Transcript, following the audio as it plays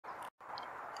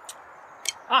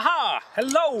Aha!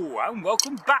 Hello and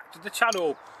welcome back to the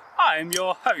channel. I am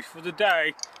your host for the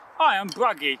day. I am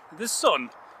Bragi, the son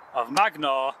of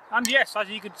Magnar, and yes, as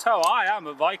you can tell, I am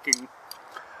a Viking.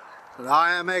 And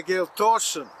I am Egil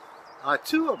Thorsson. I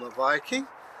too am a Viking,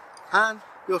 and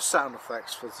your sound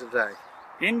effects for today.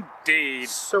 Indeed.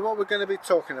 So what we're going to be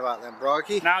talking about then,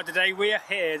 Bragi? Now today we are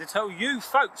here to tell you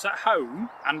folks at home,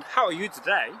 and how are you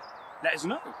today? Let us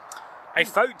know. A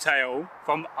folk tale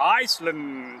from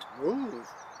Iceland. Ooh.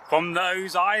 From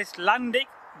those Icelandic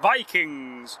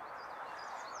Vikings.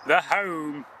 The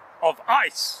home of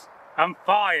ice and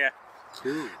fire.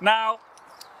 Ooh. Now,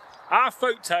 our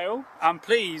folk tale, and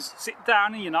please sit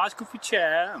down in your nice comfy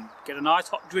chair and get a nice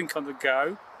hot drink on the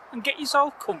go and get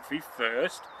yourself comfy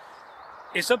first,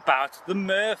 is about the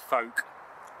Merfolk.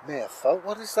 Merfolk?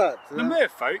 What is that? The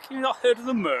Merfolk? You've not heard of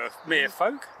the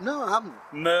Merfolk? No, I haven't.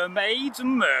 Mermaids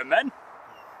and mermen.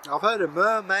 I've heard of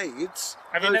mermaids.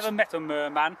 Have you never met a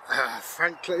merman?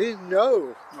 Frankly,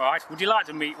 no. Right, would you like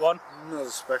to meet one? Not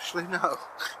especially, no.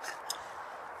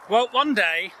 Well, one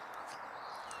day,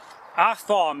 our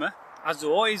farmer, as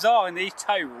there always are in these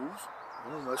tales,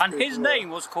 and his name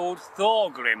was called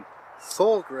Thorgrim.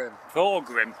 Thorgrim?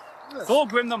 Thorgrim. Yes.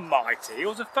 Thorgrim the Mighty. He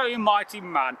was a very mighty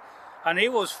man, and he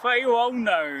was very well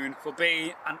known for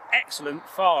being an excellent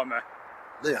farmer.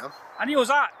 Yeah. And he was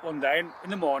out one day in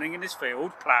the morning in his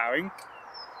field, ploughing,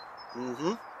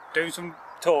 doing some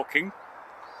talking.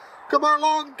 Come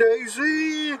along,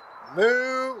 Daisy!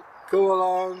 Move! Go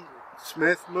along,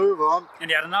 Smith, move on. And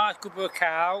he had a nice couple of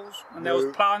cows, and they was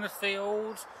ploughing the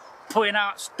fields, putting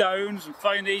out stones and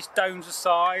throwing these stones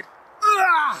aside.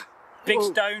 Big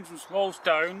stones and small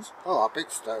stones. Oh, a big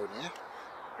stone,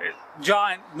 yeah.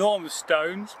 Giant, enormous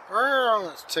stones. Oh,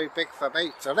 that's too big for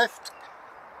me to lift.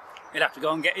 He'd have to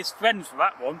go and get his friends for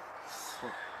that one.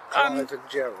 Clive and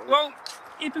Gerald. Well,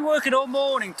 he'd been working all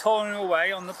morning, toiling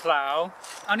away on the plough,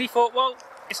 and he thought, well,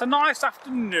 it's a nice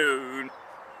afternoon,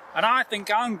 and I think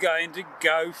I'm going to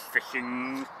go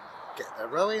fishing. Get the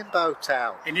rowing boat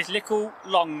out. In this little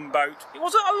longboat. It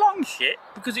wasn't a long ship,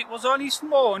 because it was only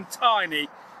small and tiny,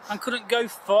 and couldn't go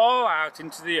far out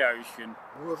into the ocean.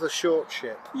 More of a short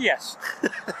ship. Yes.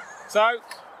 So,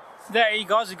 there he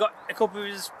goes, he got a couple of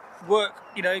his work,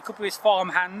 you know, a couple of his farm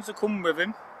hands to come with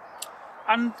him,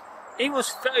 and he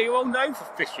was very well known for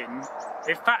fishing.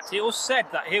 In fact, it was said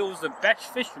that he was the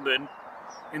best fisherman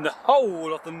in the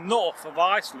whole of the north of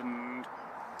Iceland.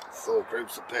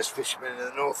 Thorgrim's the best fisherman in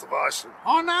the north of Iceland.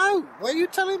 Oh no, what are you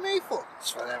telling me for?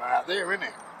 It's for them out there, isn't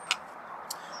it?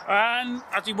 And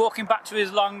as he walking back to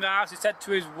his longhouse, he said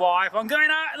to his wife, I'm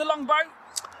going out in the longboat.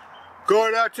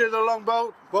 Going out in the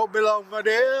longboat, won't be long, my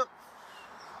dear.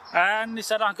 And he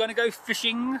said, I'm going to go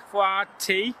fishing for our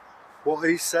tea. What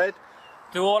he said?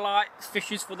 They're all like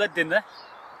fishes for their dinner.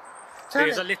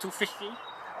 There's a little fishy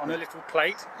on a little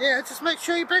plate. Yeah, just make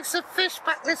sure you bring some fish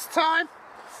back this time.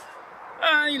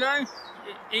 You know,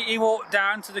 he walked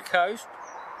down to the coast.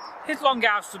 His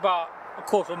longhouse was about a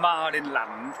quarter of a mile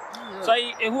inland. Yeah. So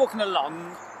he walking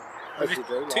along with his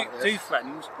two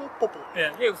friends.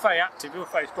 Yeah, he was very active, he was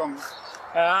very strong.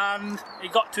 And he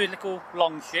got to his little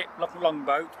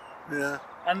longboat. Yeah.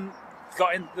 And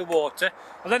got in the water.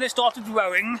 And then it started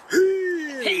rowing.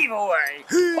 Heave away,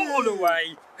 haul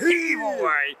away, heave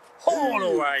away, haul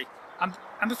away.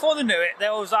 And before they knew it, they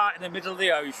was out in the middle of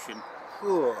the ocean.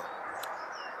 Ooh.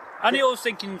 And he was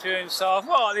thinking to himself,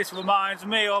 well, this reminds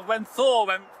me of when Thor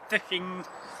went fishing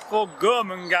for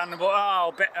Gormungan, but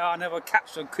I'll bet I'll never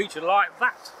catch a creature like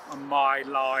that on my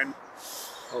line.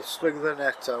 I'll swing the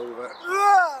net over.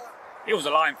 He was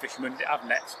a line fisherman, didn't have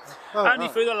nets. Oh, and he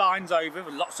threw the lines over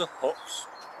with lots of hooks.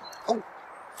 Oh.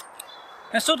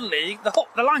 And suddenly, the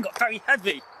line got very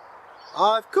heavy.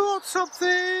 I've caught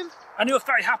something! And he was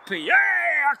very happy. Yeah,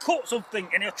 I caught something!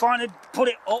 And he was trying to put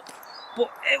it up, but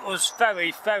it was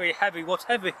very, very heavy,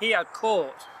 whatever he had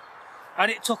caught. And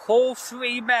it took all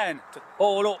three men to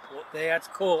haul up what they had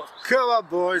caught. Come on,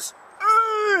 boys.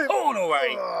 Haul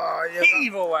away! Oh,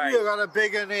 heave away! You got a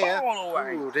big one here. Haul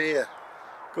away! Oh dear.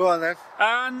 Go on then.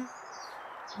 And,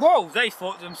 well, they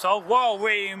thought to themselves, well,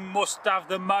 we must have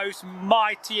the most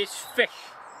mightiest fish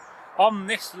on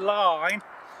this line,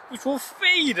 which will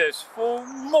feed us for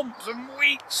months and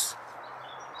weeks.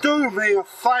 Do me a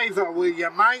favour, will you,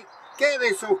 mate? Get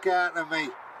this hook out of me.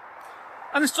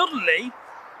 And then suddenly,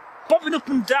 bobbing up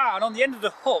and down on the end of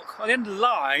the hook, on the end of the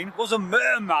line, was a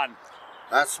merman.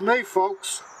 That's me,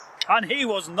 folks. And he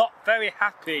was not very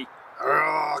happy.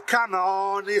 Oh, come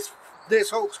on, this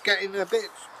hook's getting a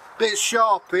bit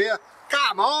sharp here.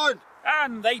 Come on!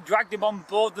 And they dragged him on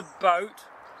board the boat.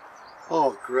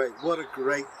 Oh, great. What a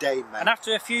great day, man. And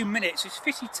after a few minutes, his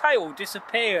fishy tail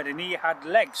disappeared and he had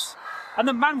legs. And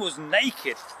the man was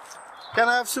naked. Can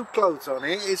I have some clothes on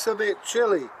it? It's a bit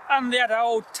chilly. And they had an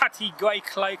old tatty grey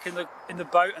cloak in the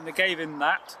boat, and they gave him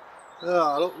that.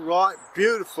 Oh, I look right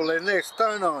beautiful in this,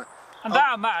 don't I? And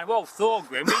that man, well,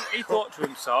 Thorgrim, he thought to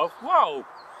himself, whoa,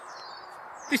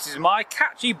 this is my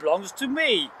catch, he belongs to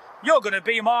me. You're going to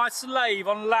be my slave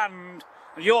on land,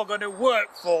 and you're going to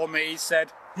work for me, he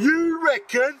said. You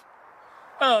reckon?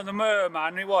 Oh, the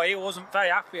merman, well, he wasn't very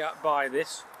happy by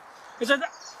this. He said,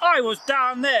 I was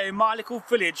down there in my little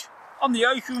village on the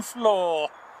ocean floor,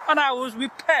 and I was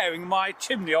repairing my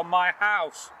chimney on my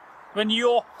house when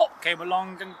your hawk came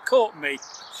along and caught me.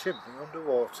 Chimney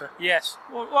underwater? Yes.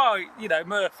 Well, you know,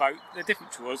 merfolk, they're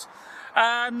different to us.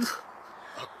 And,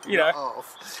 you know,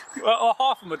 half. Well,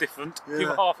 half of them are different, Yeah. the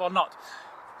other half are not.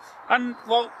 And,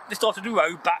 well, they started to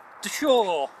row back to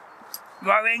shore.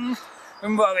 Rowing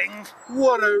and rowing.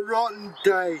 What a rotten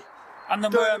day. And the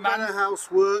Doing a bit merman... of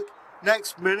housework.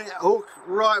 Next minute, hook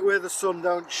right where the sun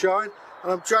don't shine,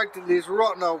 and I'm dragged in this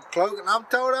rotten old cloak, and I'm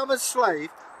told I'm a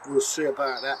slave. We'll see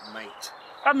about that, mate.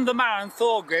 And the man,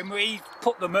 Thorgrim, he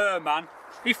put the merman,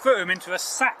 he threw him into a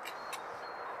sack.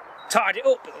 Tied it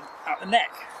up at the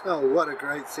neck. Oh, what a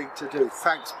great thing to do.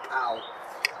 Thanks, pal.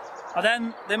 And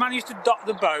then they managed to dock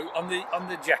the boat on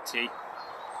the jetty.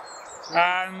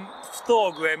 And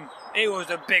Thorgrim, he was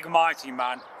a big mighty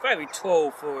man, very tall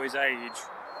for his age.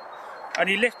 And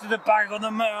he lifted the bag on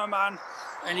the merman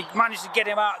and he managed to get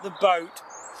him out of the boat.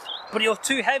 But he was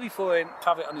too heavy for him to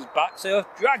have it on his back, so he was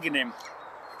dragging him.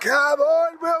 Come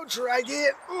on, we'll drag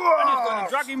it. And he was going to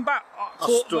drag him back a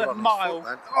quarter of a mile,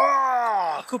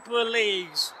 a couple of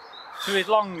leagues to his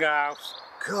longhouse.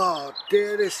 God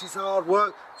dear, this is hard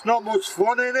work. It's not much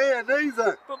fun in here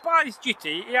neither. But by his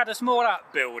jetty, he had a small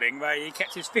outbuilding where he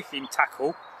kept his fishing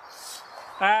tackle.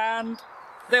 And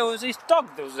there was this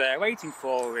dog that was there waiting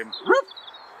for him.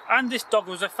 And this dog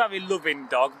was a very loving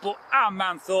dog, but our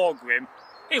man Thorgrim,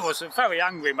 he was a very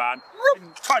angry man.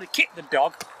 And tried to kick the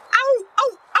dog. Ow,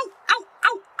 ow, ow, ow,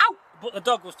 ow, ow. But the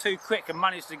dog was too quick and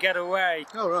managed to get away.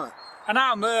 All right. And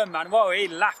our merman, well, he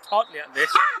laughed hotly at this.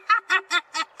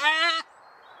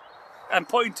 And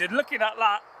pointed, looking at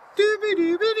that.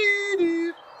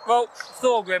 Well,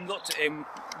 Thorgrim looked at him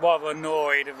rather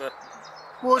annoyed of a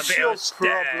What's bit your of a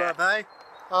stare. problem, eh?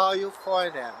 Oh, you'll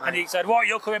find out, mate. And he said, well,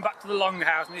 you're coming back to the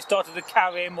longhouse. And he started to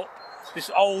carry him up this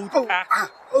old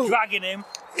path, dragging him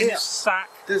in his sack.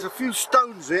 There's a few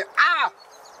stones here. Ah!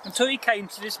 Until he came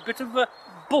to this bit of a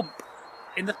bump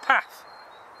in the path.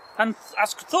 And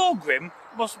as Thorgrim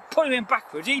was pulling him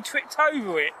backwards, he tripped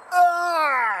over it.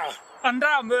 Ah! And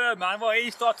our merman, well, he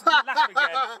started to laugh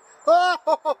again.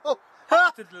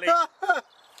 Heartedly.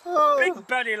 Big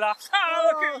belly laughs. Oh,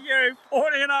 look at you,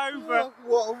 falling over.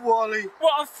 What a wally.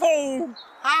 What a fool.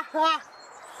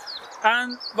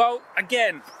 And, well,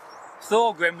 again,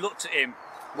 Thorgrim looked at him,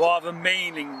 rather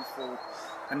meaningful,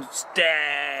 and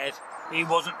stared. He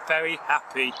wasn't very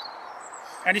happy.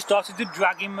 And he started to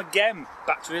drag him again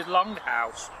back to his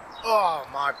longhouse. Oh,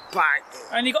 my back.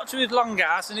 And he got to his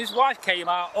longhouse and his wife came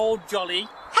out all jolly.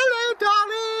 Hello,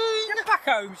 darling. Get back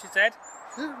home, she said.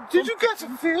 Did you get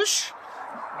a fish?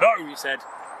 No, he said.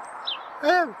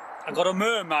 Oh. I got a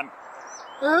merman.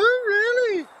 Oh,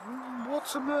 really?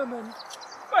 What's a merman?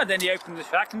 Well, then he opened the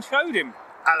shack and showed him.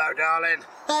 Hello, darling.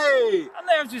 Hey. And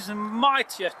there was this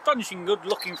mighty, astonishing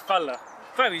good-looking fella.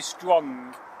 Very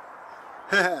strong.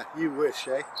 You wish,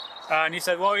 eh? And he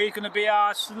said, well, he's going to be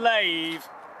our slave.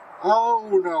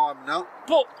 Oh, no, I'm not.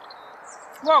 But,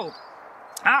 well,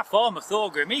 our farmer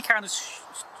Thorgrim, he kind of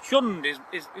shunned his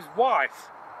wife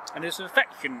and his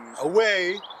affections.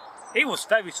 Away. He was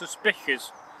very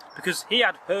suspicious because he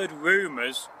had heard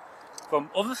rumours from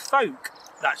other folk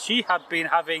that she had been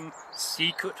having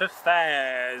secret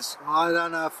affairs. I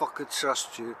don't know if I could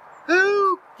trust you.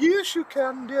 Oh, yes you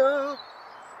can, dear.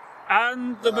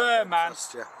 And the merman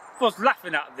was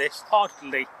laughing at this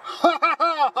heartily. Ha ha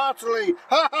ha! Heartily!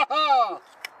 Ha ha ha!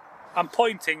 And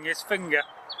pointing his finger.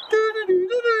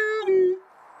 Do-do-do-do-do-do.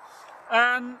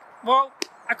 And, well,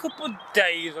 a couple of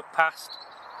days have passed,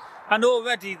 and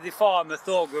already the farmer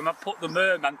Thorgrim had put the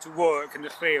merman to work in the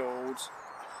fields.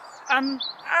 And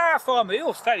our farmer, he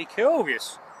was very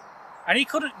curious, and he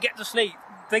couldn't get to sleep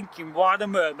thinking why the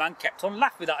merman kept on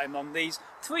laughing at him on these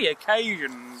 3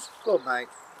 occasions. Look, mate,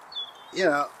 you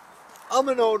know, I'm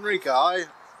an ordinary guy,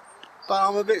 but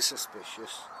I'm a bit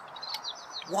suspicious.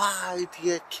 Why do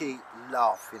you keep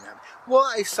laughing at me?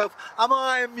 What is so... Am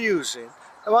I amusing?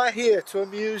 Am I here to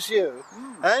amuse you?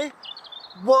 Eh?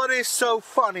 What is so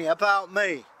funny about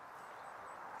me?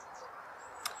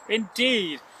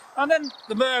 Indeed, And then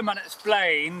the merman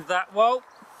explained that, well,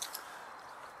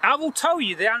 I will tell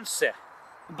you the answer,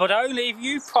 but only if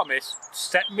you promise to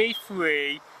set me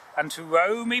free and to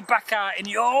row me back out in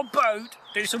your boat.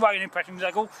 Do some rowing impressions,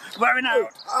 Egil. Rowing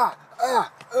out.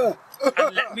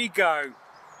 And let me go.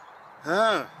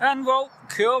 And, well,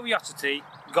 curiosity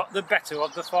got the better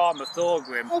of the farmer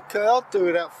Thorgrim. Okay, I'll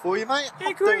do that for you, mate.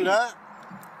 I'll do that.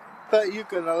 But you're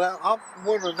going to I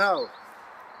want to know.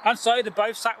 And so they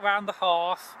both sat round the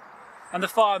hearth, and the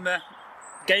farmer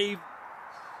gave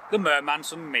the merman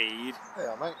some mead.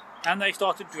 Yeah, mate. And they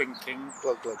started drinking.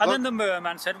 Glug, glug, And glug. then the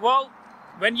merman said, well,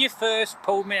 when you first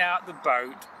pulled me out the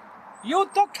boat, your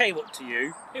dog came up to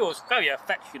you. He was very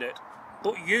affectionate,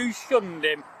 but you shunned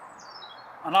him.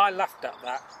 And I laughed at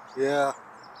that. Yeah,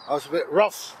 I was a bit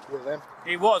rough with him.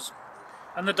 He was.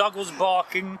 And the dog was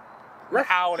barking,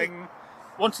 howling,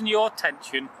 wanting your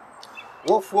attention.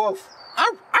 Woof, woof.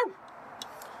 Ow, ow.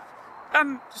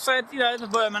 And said, you know, the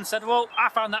merman said, well, I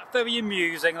found that very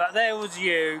amusing, that there was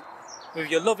you with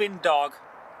your loving dog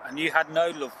and you had no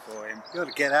love for him. You got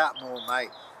to get out more, mate.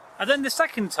 And then the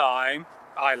second time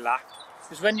I laughed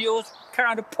was when you was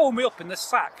kind of pulled me up in the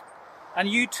sack and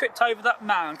you tripped over that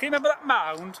mound. Can you remember that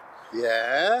mound?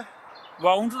 Yeah.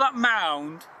 Well, under that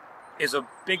mound is a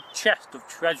big chest of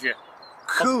treasure.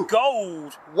 Cool. Of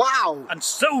gold. Wow. And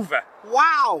silver.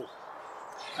 Wow.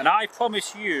 And I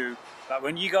promise you that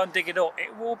when you go and dig it up,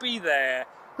 it will be there.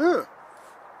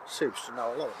 Seems to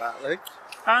know a lot about things.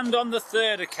 And on the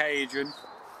third occasion,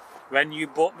 when you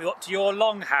brought me up to your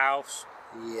longhouse,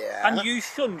 Yeah. and you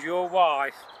shunned your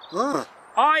wife,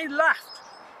 I laughed,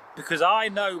 because I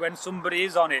know when somebody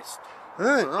is honest,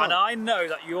 and I know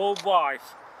that your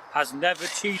wife has never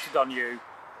cheated on you,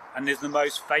 and is the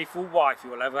most faithful wife you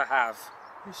will ever have.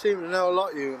 You seem to know a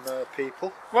lot, you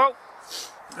people. Well,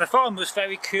 the farmer was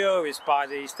very curious by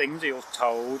these things he was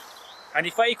told, and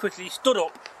he very quickly stood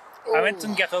up and went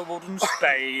and get a wooden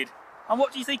spade. And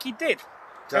what do you think he did?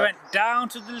 He went down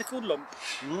to the little lump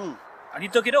and he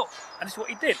dug it up, and this is what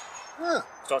he did.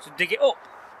 Started to dig it up.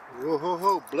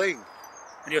 Whoa, bling.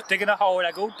 And he was digging a hole,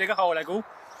 Egil, dig a hole, Egil.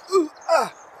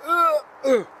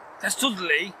 And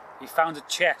suddenly he found a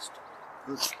chest.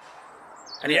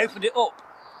 And he opened it up.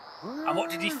 And what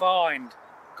did he find?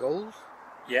 Gold?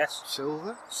 Yes.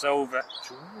 Silver? Silver.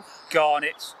 Jewels?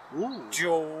 Garnets. Ooh.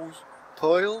 Jewels.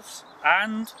 Pearls?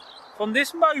 And from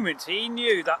this moment he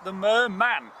knew that the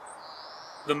merman,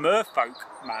 the merfolk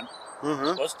man,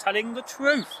 was telling the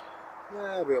truth.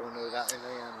 Yeah, we all knew that in the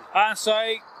end. And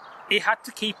so he had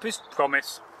to keep his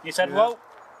promise. He said, well,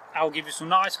 I'll give you some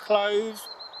nice clothes,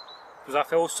 because I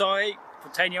feel sorry for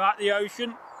taking you out the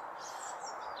ocean.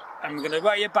 I'm going to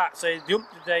row you back. So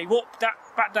they walked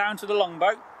back down to the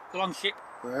longboat, the longship,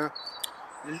 the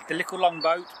little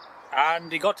longboat,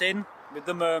 and he got in with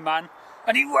the merman,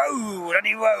 and he rowed, and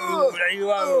he rowed, and he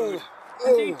rowed.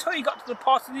 Until he got to the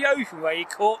part of the ocean where he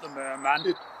caught the merman.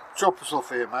 You'd drop us off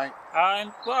here, mate.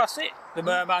 And, well, that's it. The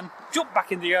merman jumped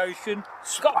back in the ocean,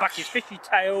 got back his fishy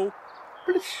tail,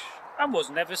 and was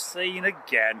never seen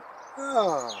again.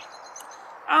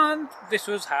 And this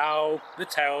was how the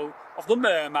tale of the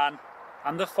merman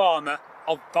and the farmer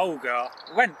of Volgar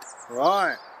went.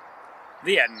 Right.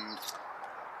 The end.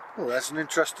 Well, that's an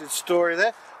interesting story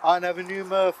there. I never knew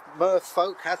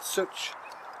merfolk had such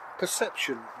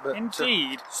perception. But,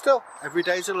 Indeed. Still, every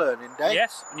day's a learning day.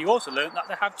 Yes, and you also learnt that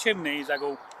they have chimneys,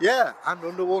 Egil. Yeah, and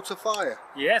underwater fire.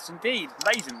 Yes, indeed.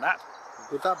 Amazing that.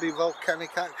 Would that be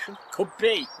volcanic action? Could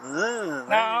be. There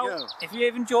Now, you go. if you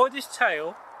have enjoyed this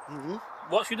tale,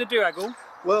 what should I do, Egil?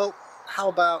 Well, how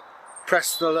about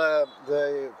press the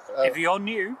if you're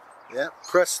new,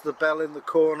 press the bell in the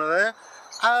corner there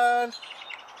and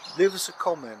leave us a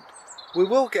comment. We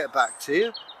will get back to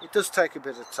you. It does take a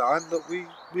bit of time, but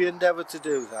we endeavour to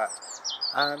do that,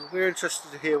 and we're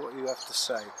interested to hear what you have to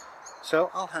say. So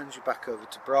I'll hand you back over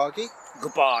to Bragi.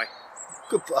 goodbye.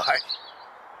 Goodbye.